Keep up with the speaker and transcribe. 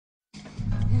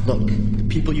Look, the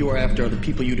people you are after are the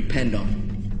people you depend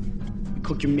on. We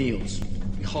cook your meals.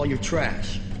 We haul your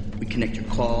trash. We connect your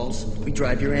calls. We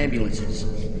drive your ambulances.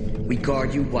 We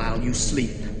guard you while you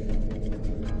sleep.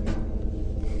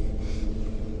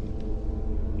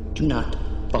 Do not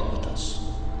fuck with us.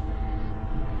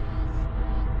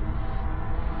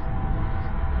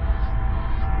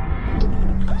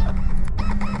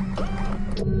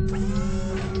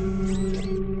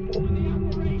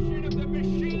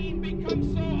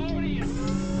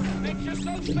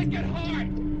 Sick at heart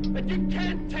that you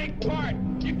can't take part.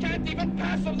 You can't even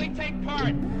passively take part.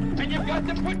 And you've got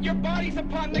to put your bodies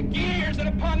upon the gears and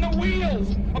upon the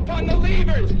wheels, upon the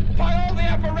levers, upon all the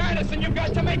apparatus, and you've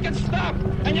got to make it stop.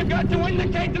 And you've got to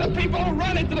indicate to the people who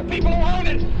run it, to the people who own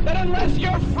it, that unless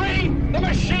you're free, the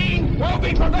machine will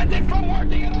be prevented from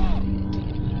working at all.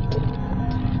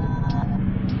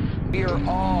 We are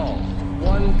all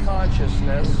one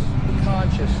consciousness,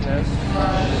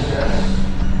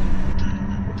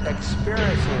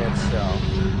 experiencing itself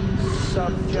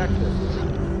subjectively.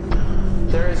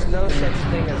 There is no such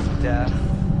thing as death.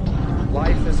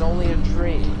 Life is only a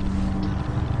dream.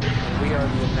 And we are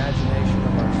the imagination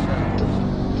of ourselves.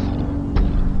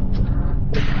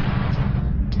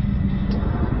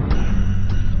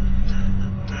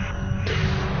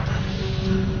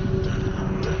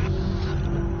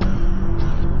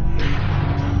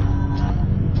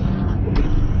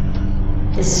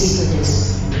 The secret is,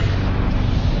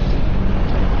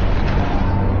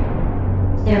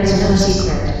 there is no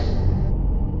secret.